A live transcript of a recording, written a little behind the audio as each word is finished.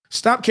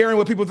Stop caring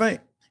what people think.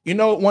 You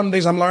know, one of the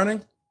things I'm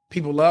learning,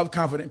 people love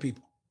confident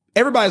people.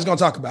 Everybody's going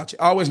to talk about you.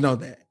 I always know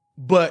that.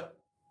 But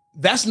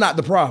that's not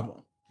the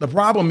problem. The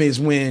problem is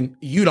when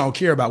you don't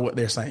care about what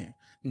they're saying.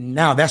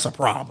 Now that's a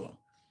problem.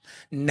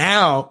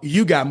 Now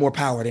you got more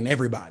power than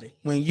everybody.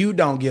 When you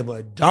don't give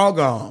a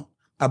doggone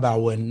about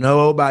what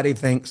nobody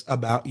thinks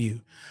about you.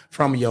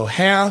 From your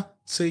hair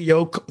to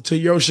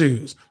your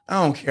shoes.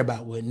 I don't care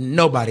about what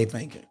nobody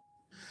thinking.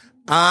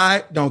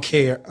 I don't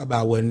care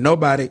about what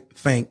nobody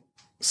thinks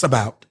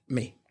about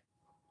me.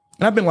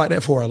 And I've been like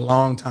that for a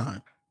long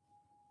time.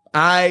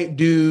 I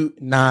do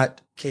not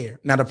care.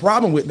 Now, the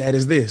problem with that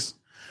is this.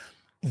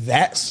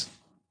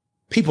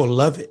 People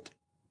love it,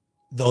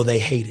 though they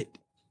hate it.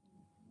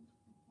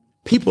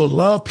 People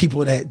love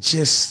people that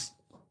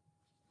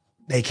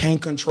they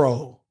can't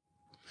control.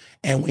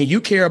 And when you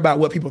care about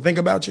what people think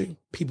about you,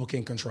 people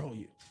can control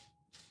you.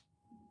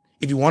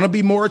 If you want to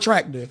be more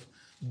attractive,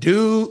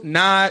 do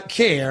not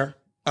care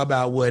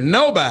about what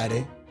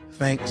nobody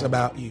thinks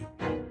about you.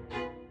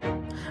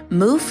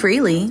 Move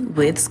freely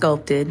with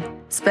Sculpted.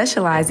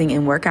 Specializing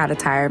in workout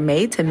attire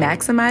made to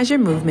maximize your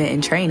movement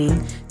and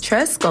training,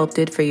 trust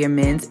Sculpted for your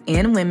men's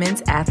and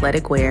women's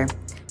athletic wear.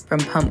 From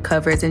pump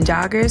covers and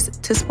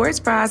joggers to sports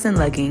bras and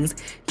leggings,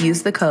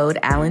 use the code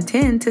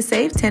Allen10 to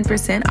save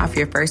 10% off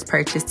your first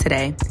purchase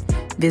today.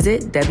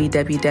 Visit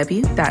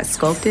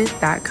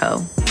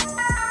www.sculpted.co.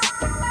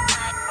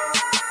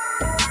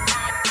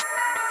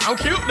 I'm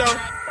cute though.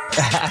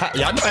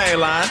 Y'all know I ain't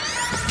lying.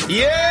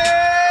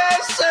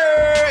 Yes,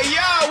 sir.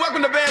 Y'all,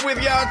 welcome to Band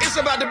With Y'all. It's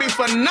about to be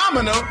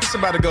phenomenal. It's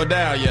about to go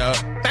down, y'all.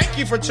 Thank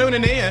you for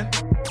tuning in.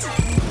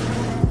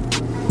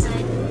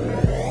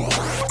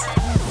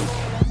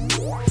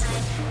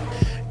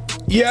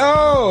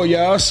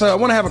 Yo, so I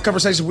want to have a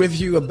conversation with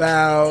you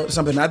about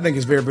something I think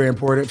is very, very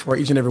important for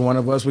each and every one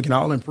of us. We can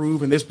all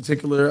improve in this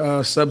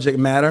particular subject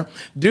matter.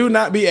 Do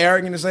not be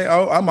arrogant and say,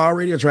 oh, I'm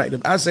already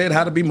attractive. I said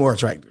how to be more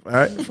attractive, all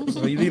right?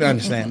 So you need to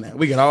understand that.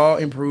 We can all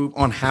improve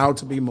on how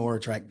to be more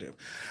attractive.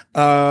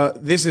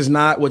 This is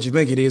not what you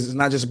think it is. It's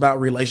not just about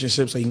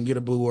relationships so you can get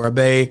a boo or a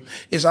bae.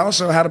 It's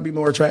also how to be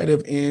more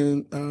attractive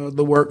in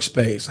the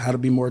workspace, how to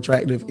be more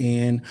attractive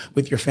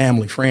with your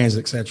family, friends,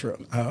 etc.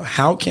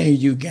 How can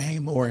you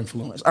gain more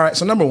influence? All right,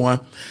 so number one,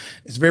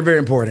 it's very, very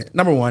important.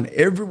 Number one,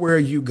 everywhere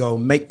you go,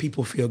 make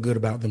people feel good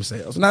about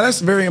themselves. Now, that's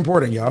very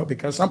important, y'all,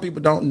 because some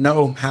people don't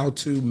know how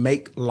to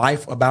make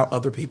life about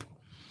other people.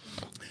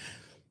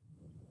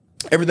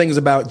 Everything is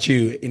about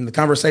you. In the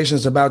conversation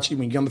is about you.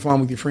 When you get on the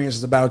phone with your friends,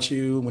 it's about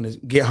you. When you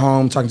get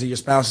home, talking to your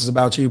spouse is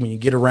about you. When you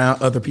get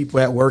around other people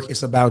at work,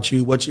 it's about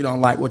you. What you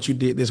don't like, what you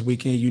did this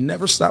weekend. You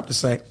never stop to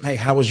say, hey,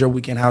 how was your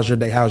weekend? How's your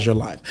day? How's your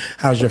life?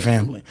 How's your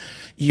family?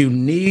 You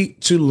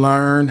need to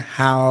learn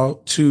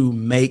how to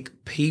make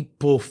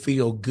people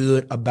feel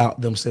good about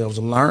themselves.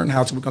 Learn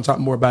how to, we're going to talk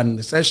more about it in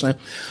the session,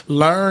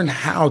 learn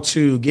how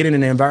to get in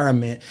an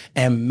environment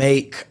and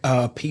make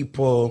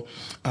people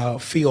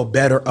feel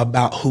better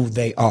about who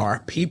they are.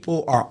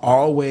 People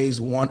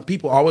always want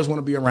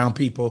to be around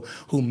people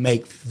who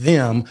make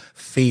them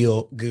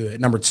feel good.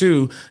 Number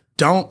two,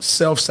 don't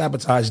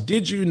self-sabotage.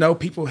 Did you know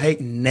people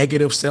hate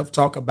negative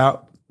self-talk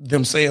about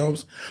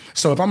themselves?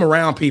 So if I'm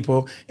around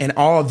people and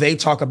all they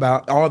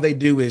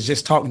do is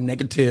just talk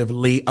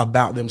negatively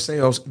about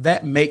themselves,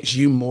 that makes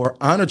you more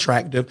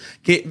unattractive.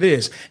 Get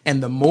this.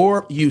 And the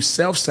more you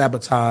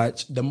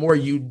self-sabotage, the more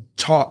you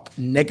talk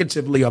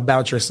negatively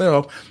about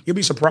yourself, you'll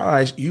be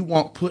surprised you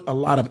won't put a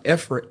lot of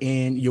effort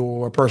in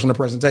your personal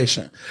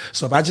presentation.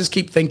 So if I just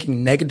keep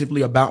thinking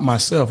negatively about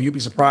myself, you'll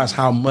be surprised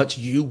how much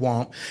you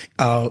won't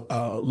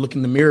look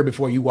in the mirror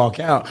before you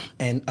walk out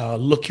and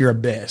look your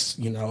best,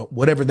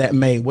 whatever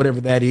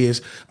that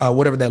is,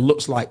 whatever that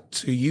looks like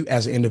to you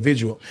as an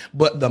individual.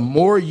 But the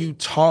more you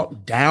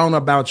talk down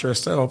about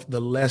yourself,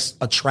 the less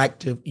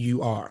attractive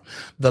you are,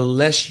 the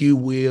less you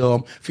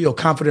will feel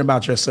confident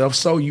about yourself.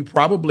 So you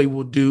probably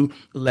will do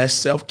less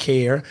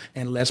self-care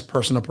and less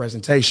personal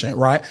presentation,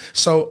 right?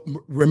 So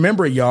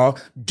remember, y'all,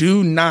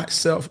 do not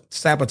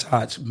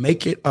self-sabotage.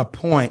 Make it a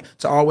point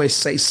to always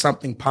say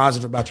something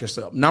positive about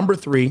yourself. Number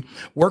three,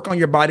 work on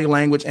your body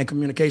language and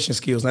communication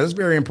skills. Now, that's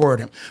very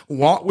important.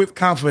 Walk with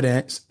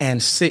confidence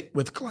and sit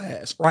with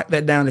class. Write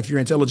that down if you're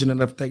intelligent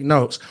enough to take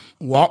notes.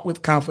 Walk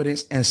with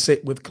confidence and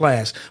sit with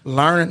class.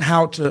 Learn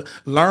how to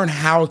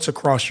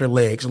cross your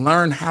legs.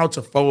 Learn how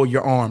to fold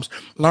your arms.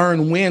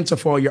 Learn when to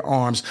fold your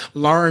arms.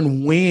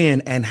 Learn when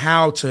and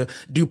how to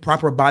do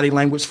proper body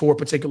language for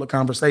particular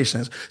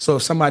conversations. So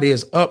if somebody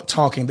is up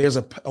talking, there's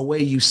a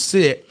way you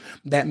sit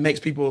that makes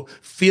people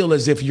feel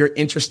as if you're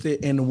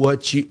interested in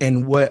what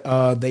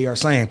they are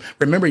saying.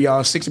 Remember,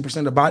 y'all,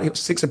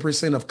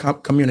 60%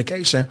 of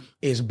communication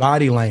is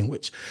body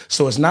language.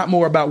 So it's not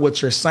more about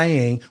what you're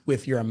saying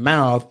with your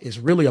mouth. It's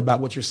really about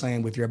what you're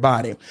saying with your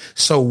body.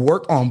 So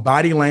work on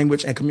body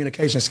language and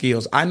communication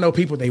skills. I know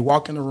people, they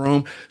walk in the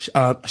room,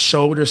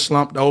 shoulders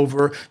slumped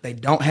over. They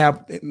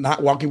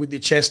not walking with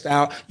your chest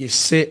out. You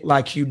sit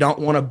like you don't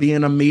want to be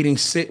in a meeting,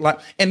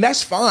 and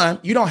that's fine.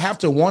 You don't have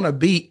to want to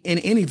be in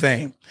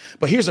anything.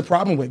 But here's the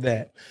problem with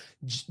that.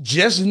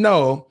 Just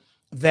know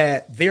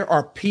that there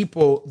are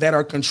people that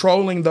are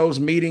controlling those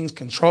meetings,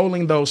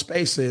 controlling those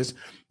spaces,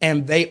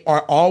 and they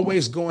are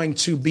always going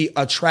to be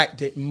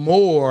attracted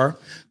more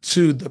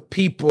to the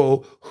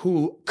people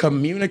who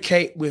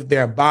communicate with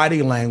their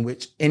body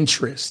language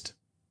interest.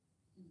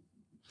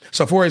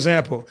 So, for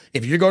example,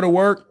 if you go to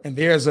work and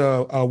there's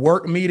a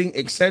work meeting,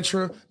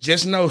 etc.,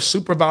 just know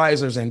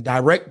supervisors and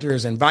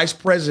directors and vice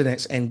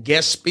presidents and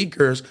guest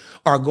speakers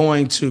are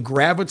going to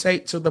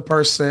gravitate to the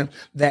person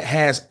that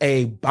has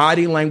a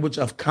body language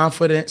of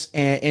confidence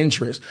and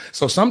interest.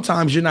 So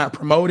sometimes you're not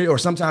promoted or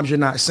sometimes you're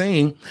not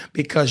seen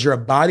because your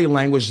body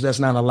language does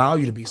not allow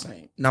you to be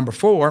seen. Number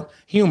 4,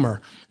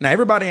 humor. Now,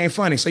 everybody ain't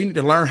funny, so you need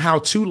to learn how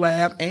to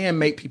laugh and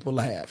make people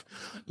laugh.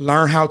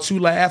 Learn how to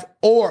laugh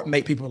or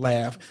make people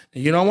laugh.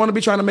 You don't want to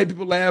be trying to make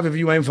people laugh if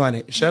you ain't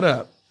funny. Shut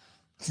up.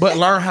 But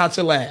learn how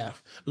to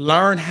laugh.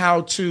 Learn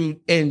how to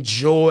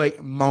enjoy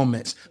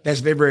moments. That's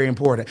very, very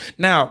important.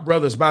 Now,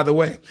 brothers, by the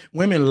way,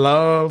 women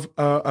love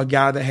a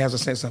guy that has a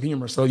sense of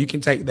humor. So you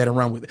can take that and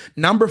run with it.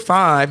 Number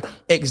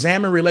 5,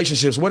 examine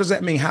relationships. What does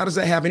that mean? How does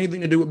that have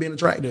anything to do with being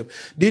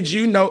attractive? Did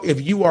you know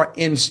if you are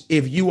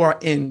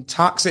in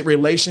toxic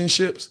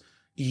relationships,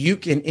 you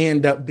can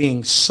end up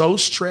being so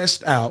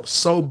stressed out,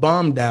 so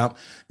bummed out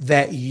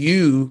that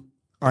you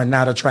are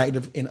not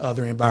attractive in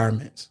other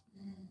environments.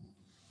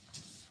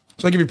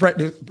 So I'll give you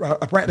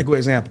a practical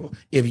example.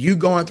 If you're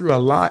going through a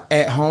lot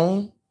at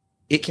home,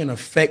 it can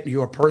affect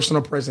your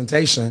personal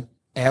presentation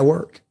at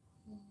work.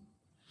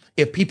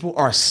 If people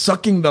are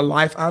sucking the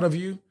life out of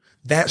you,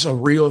 that's a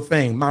real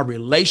thing. My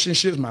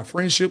relationships, my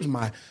friendships,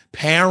 my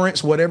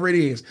parents, whatever it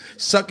is,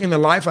 sucking the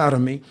life out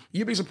of me,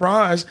 you'd be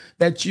surprised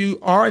that you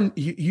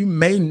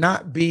may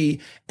not be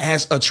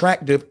as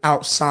attractive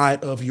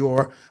outside of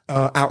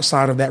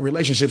that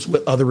relationships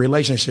with other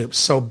relationships.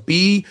 So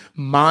be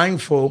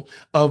mindful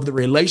of the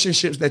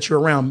relationships that you're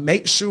around.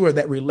 Make sure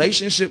that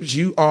relationships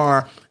you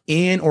are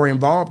in or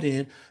involved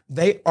in,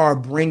 they are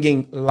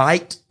bringing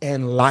light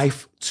and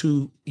life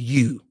to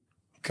you.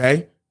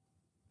 Okay.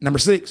 Number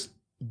 6.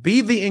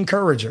 Be the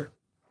encourager.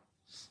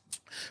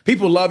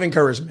 People love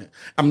encouragement.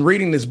 I'm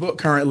reading this book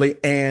currently,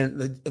 and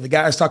the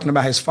guy is talking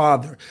about his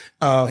father.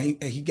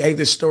 He gave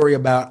this story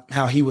about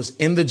how he was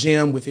in the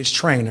gym with his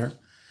trainer,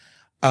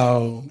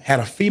 had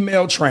a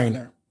female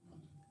trainer,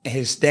 and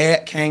his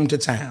dad came to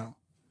town.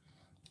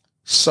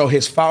 So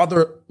his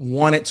father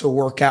wanted to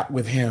work out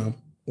with him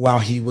while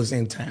he was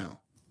in town.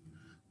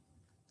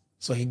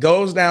 So he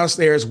goes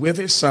downstairs with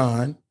his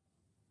son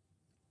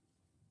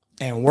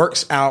and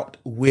works out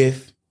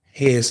with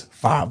his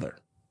father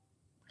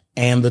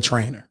and the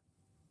trainer.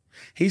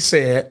 He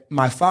said,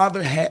 my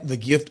father had the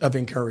gift of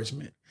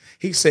encouragement.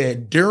 He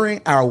said,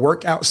 during our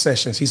workout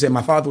sessions, he said,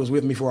 my father was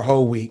with me for a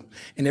whole week.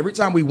 And every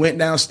time we went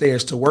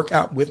downstairs to work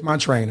out with my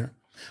trainer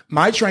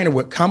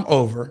would come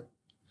over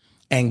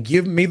and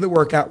give me the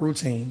workout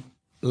routine,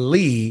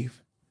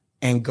 leave,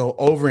 and go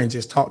over and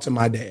just talk to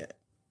my dad.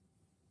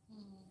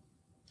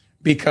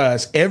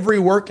 Because every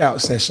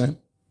workout session,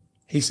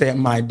 he said,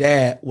 my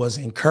dad was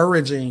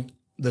encouraging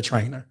the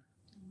trainer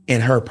in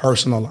her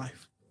personal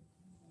life.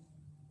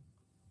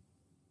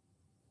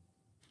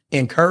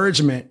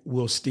 Encouragement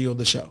will steal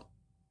the show.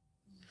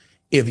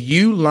 If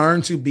you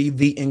learn to be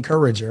the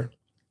encourager,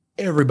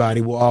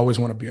 everybody will always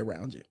want to be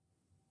around you.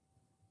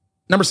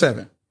 Number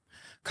 7,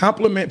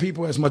 compliment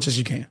people as much as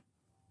you can.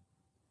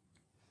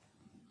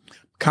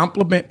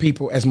 Compliment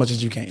people as much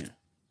as you can.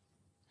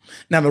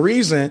 Now, the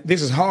reason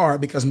this is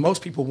hard because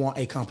most people want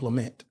a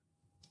compliment.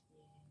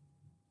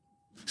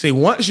 See,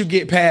 once you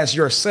get past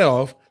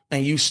yourself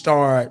and you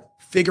start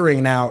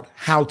figuring out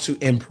how to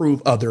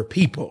improve other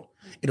people,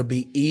 it'll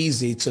be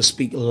easy to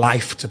speak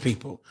life to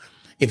people.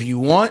 If you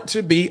want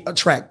to be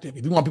attractive,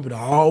 if you want people to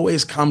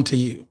always come to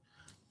you,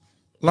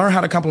 learn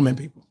how to compliment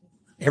people.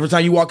 Every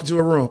time you walk into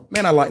a room,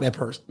 man, I like that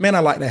purse. Man, I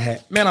like that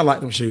hat. Man, I like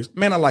them shoes.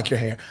 Man, I like your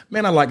hair.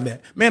 Man, I like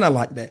that. Man, I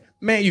like that.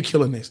 Man, you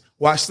killing this.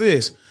 Watch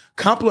this.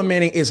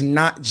 Complimenting is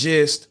not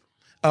just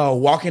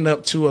walking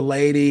up to a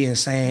lady and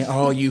saying,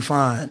 oh, you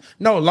fine.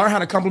 No, learn how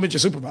to compliment your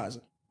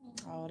supervisor.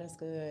 Oh, that's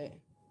good.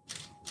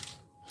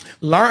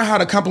 Learn how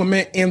to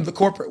compliment in the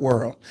corporate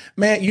world.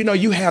 Man, you know,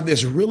 you have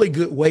this really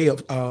good way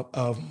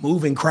of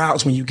moving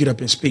crowds when you get up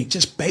and speak.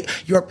 Just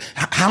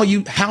how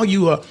you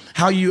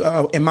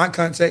in my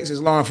context as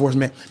law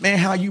enforcement, man,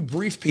 how you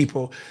brief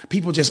people.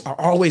 People just are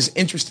always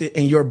interested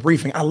in your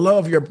briefing. I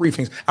love your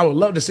briefings. I would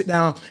love to sit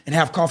down and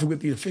have coffee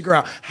with you to figure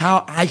out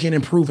how I can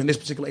improve in this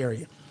particular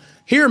area.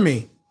 Hear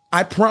me.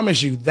 I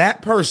promise you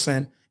that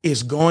person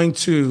is going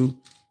to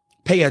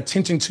pay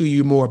attention to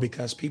you more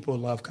because people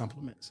love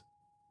compliments.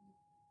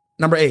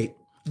 Number 8,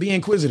 be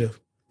inquisitive.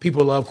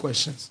 People love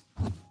questions.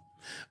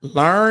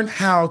 Learn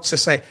how to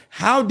say,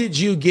 how did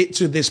you get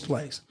to this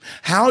place?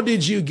 How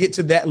did you get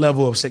to that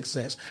level of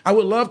success? I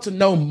would love to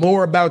know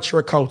more about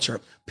your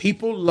culture.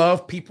 People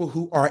love people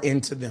who are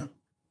into them.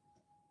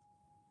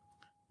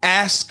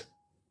 Ask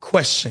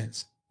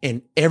questions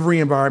in every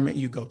environment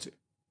you go to.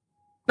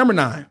 Number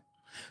 9,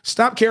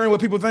 stop caring what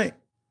people think.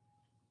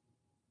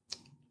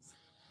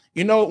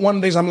 You know, one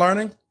of the things I'm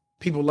learning,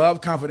 people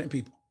love confident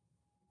people.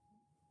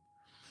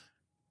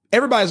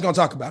 Everybody's going to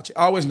talk about you.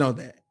 I always know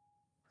that.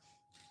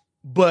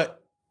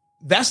 But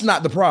that's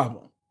not the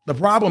problem. The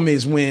problem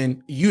is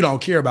when you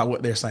don't care about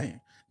what they're saying.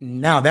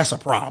 Now that's a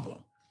problem.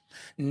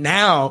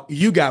 Now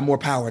you got more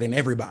power than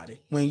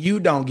everybody. When you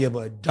don't give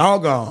a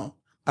doggone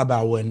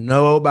about what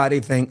nobody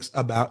thinks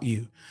about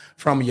you.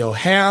 From your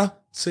hair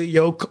to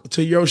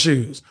your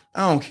shoes.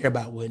 I don't care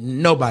about what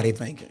nobody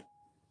thinking.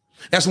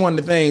 That's one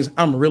of the things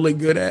I'm really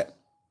good at.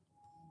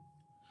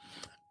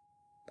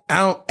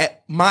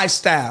 My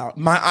style,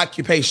 my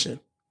occupation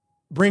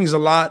brings a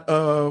lot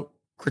of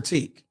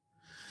critique.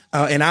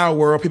 In our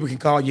world, people can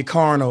call you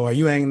carnal or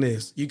you ain't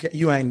this.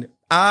 You ain't.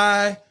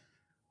 I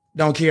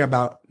don't care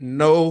about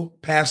no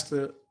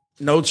pastor,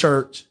 no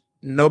church,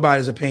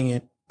 nobody's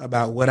opinion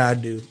about what I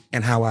do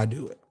and how I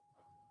do it.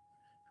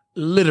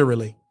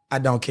 Literally, I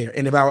don't care.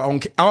 And if I were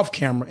off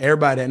camera,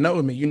 everybody that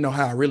knows me, you know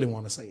how I really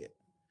want to say it.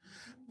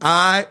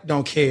 I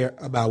don't care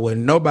about what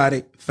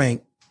nobody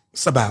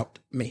thinks about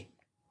me.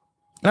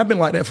 And I've been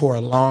like that for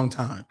a long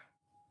time.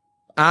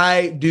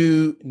 I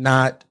do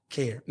not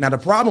care. Now, the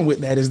problem with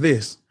that is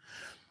this.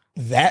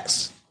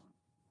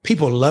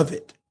 People love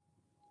it,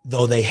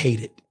 though they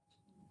hate it.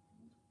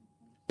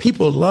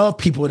 People love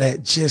people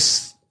that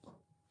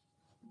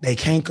they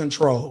can't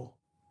control.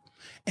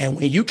 And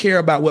when you care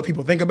about what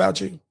people think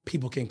about you,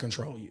 people can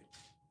control you.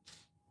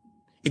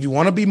 If you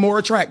want to be more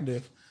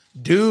attractive,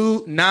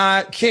 do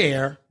not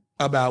care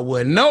about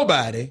what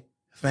nobody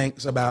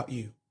thinks about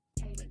you.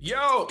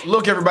 Yo,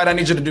 look, everybody, I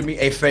need you to do me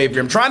a favor.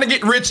 I'm trying to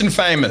get rich and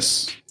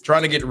famous.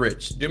 Trying to get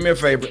rich. Do me a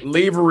favor.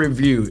 Leave a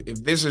review.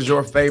 If this is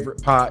your favorite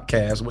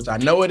podcast, which I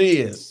know it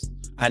is.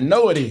 I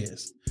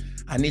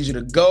need you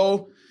to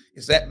go.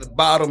 It's at the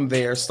bottom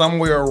there,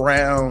 somewhere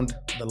around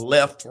the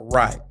left or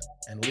right,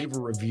 and leave a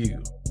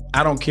review.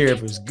 I don't care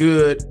if it's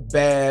good,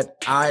 bad.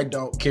 I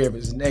don't care if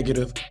it's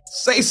negative.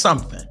 Say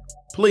something,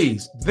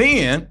 please.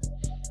 Then,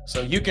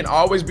 so you can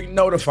always be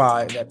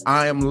notified that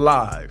I am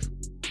live,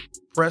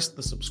 press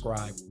the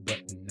subscribe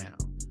button now.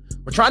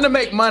 We're trying to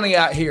make money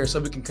out here so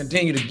we can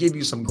continue to give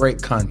you some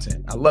great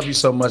content. I love you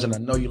so much, and I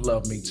know you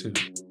love me too.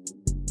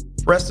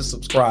 Press the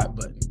subscribe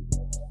button.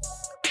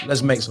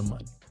 Let's make some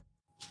money.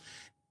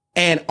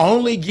 And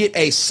only get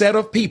a set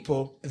of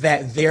people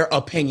that their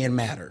opinion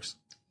matters.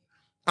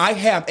 I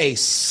have a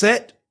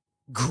set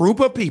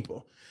group of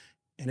people,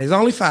 and there's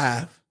only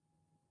 5,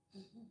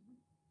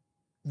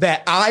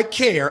 that I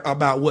care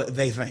about what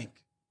they think.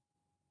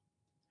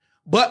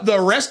 But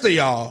the rest of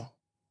y'all,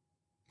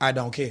 I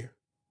don't care.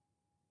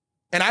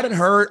 And I done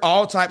heard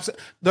all types of,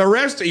 the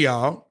rest of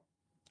y'all,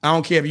 I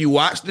don't care if you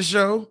watch the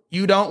show,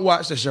 you don't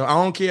watch the show. I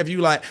don't care if you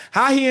like,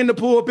 how he in the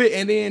pulpit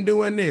and then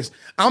doing this.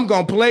 I'm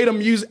going to play the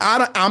music.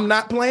 I'm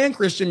not playing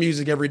Christian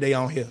music every day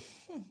on here.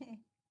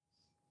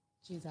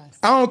 Jesus.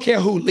 I don't care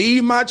who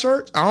leave my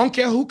church. I don't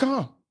care who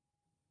come.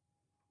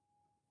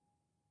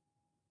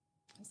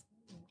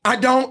 I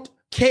don't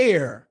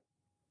care.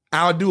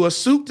 I'll do a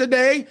suit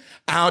today.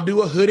 I'll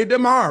do a hoodie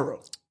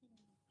tomorrow.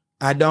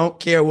 I don't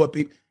care what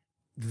people.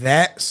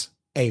 That's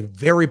a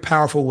very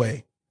powerful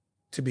way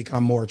to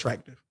become more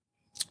attractive.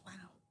 Wow.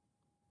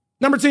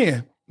 Number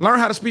 10, learn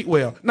how to speak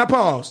well. Now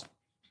pause.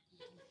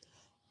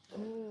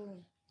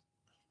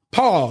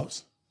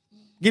 Pause.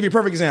 Give you a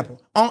perfect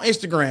example. On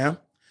Instagram,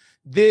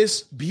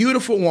 this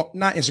beautiful,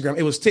 not Instagram,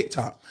 it was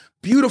TikTok.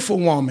 Beautiful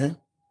woman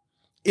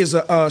is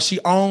she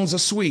owns a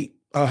suite,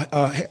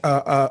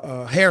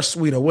 a hair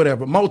suite or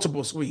whatever,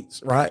 multiple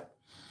suites, right?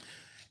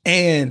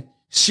 And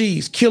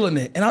she's killing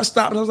it. And I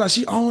stopped and I was like,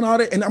 she owned all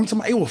that. And I'm talking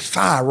about, it was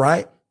 5,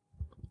 right?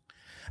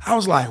 I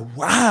was like,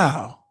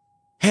 wow.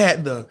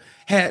 Had the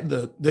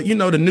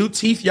the new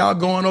teeth y'all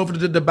going over to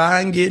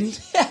Dubai and getting.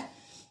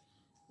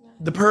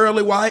 The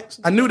pearly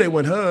whites. I knew they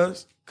weren't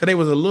hers because they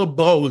was a little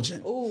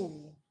bulging. Ooh.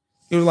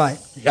 It was like,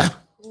 yeah.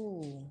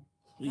 Ooh.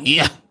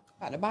 Yeah.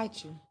 About to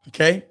bite you.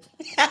 Okay.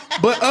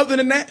 But other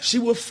than that, she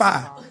was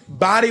 5.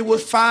 Body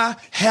was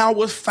 5. Hair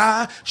was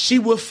 5. She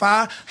was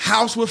 5.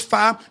 House was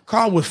 5.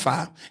 Car was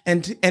 5.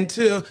 And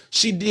until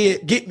she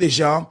did, get this,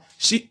 y'all.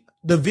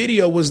 The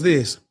video was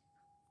this.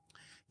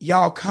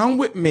 Y'all come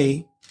with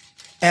me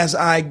as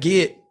I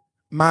get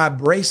my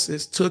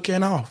braces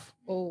taken off.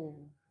 Oh.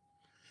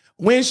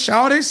 When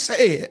Shawty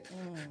said,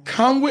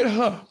 come with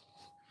her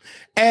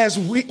as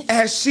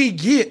she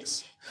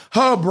gets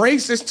her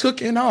braces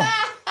taken off.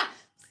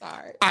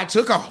 Sorry. I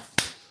took off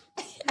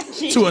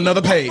to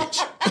another page.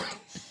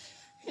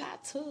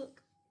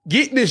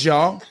 Get this,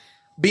 y'all,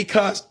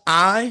 because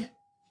I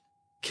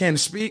can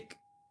speak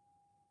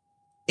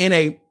in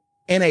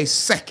a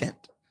second.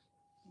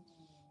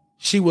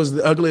 She was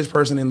the ugliest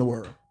person in the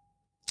world.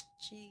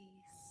 Jeez.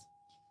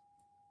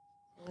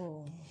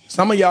 Oh.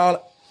 Some of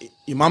y'all,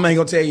 your mama ain't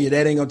gonna tell you, your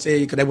dad ain't gonna tell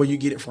you because that's where you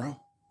get it from.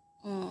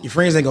 Your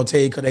friends ain't gonna tell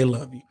you because they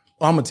love you.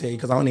 Well, I'm gonna tell you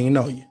because I don't even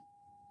know you.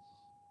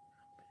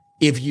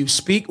 If you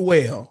speak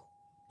well,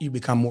 you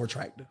become more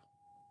attractive.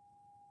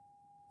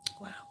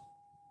 Wow.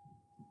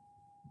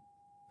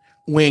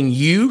 When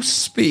you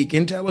speak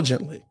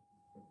intelligently,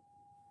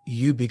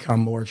 you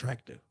become more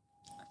attractive.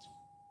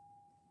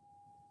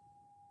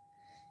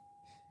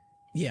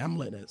 Yeah, I'm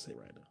gonna let that sit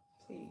right there.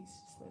 Please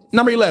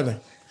Number 11,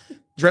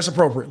 dress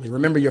appropriately.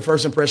 Remember, your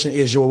first impression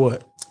is your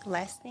what?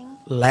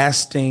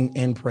 Lasting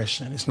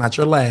impression. It's not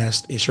your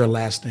last, it's your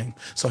lasting.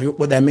 So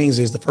what that means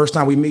is the first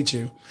time we meet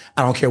you,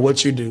 I don't care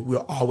what you do,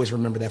 we'll always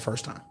remember that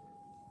first time.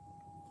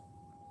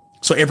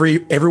 So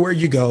everywhere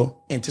you go,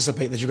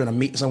 anticipate that you're going to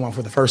meet someone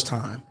for the first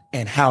time,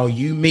 and how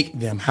you meet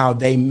them, how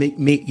they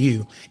meet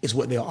you is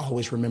what they'll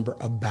always remember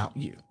about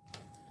you.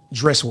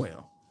 Dress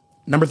well.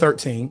 Number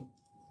 13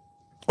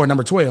 or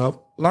number 12,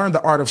 learn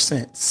the art of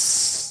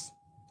scents,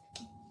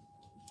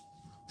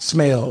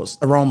 smells,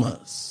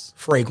 aromas,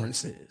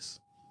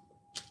 fragrances.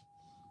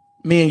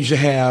 Men, you should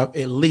have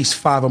at least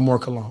 5 or more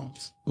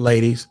colognes.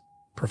 Ladies,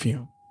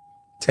 perfume.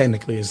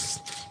 Technically is,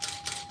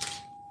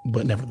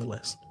 but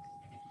nevertheless.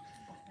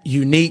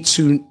 You need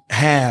to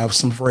have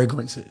some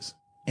fragrances,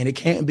 and it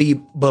can't be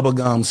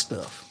bubblegum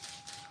stuff.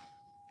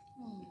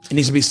 It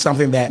needs to be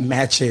something that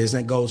matches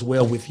and goes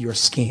well with your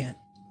skin.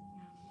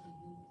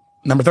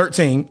 Number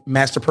 13,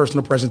 master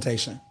personal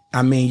presentation.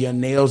 I mean, your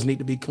nails need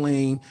to be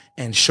clean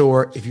and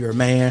short if you're a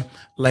man.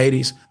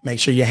 Ladies, make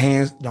sure your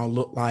hands don't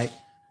look like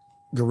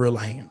gorilla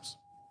hands.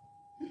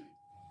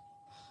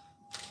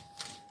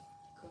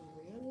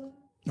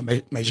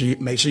 Make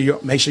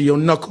sure your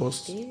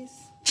knuckles.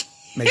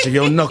 Make sure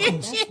your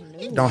knuckles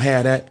don't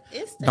have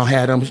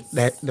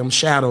them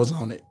shadows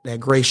on it, that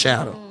gray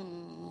shadow.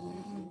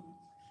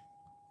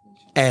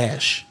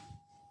 Ash.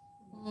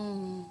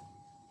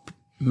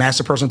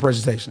 Master personal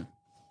presentation.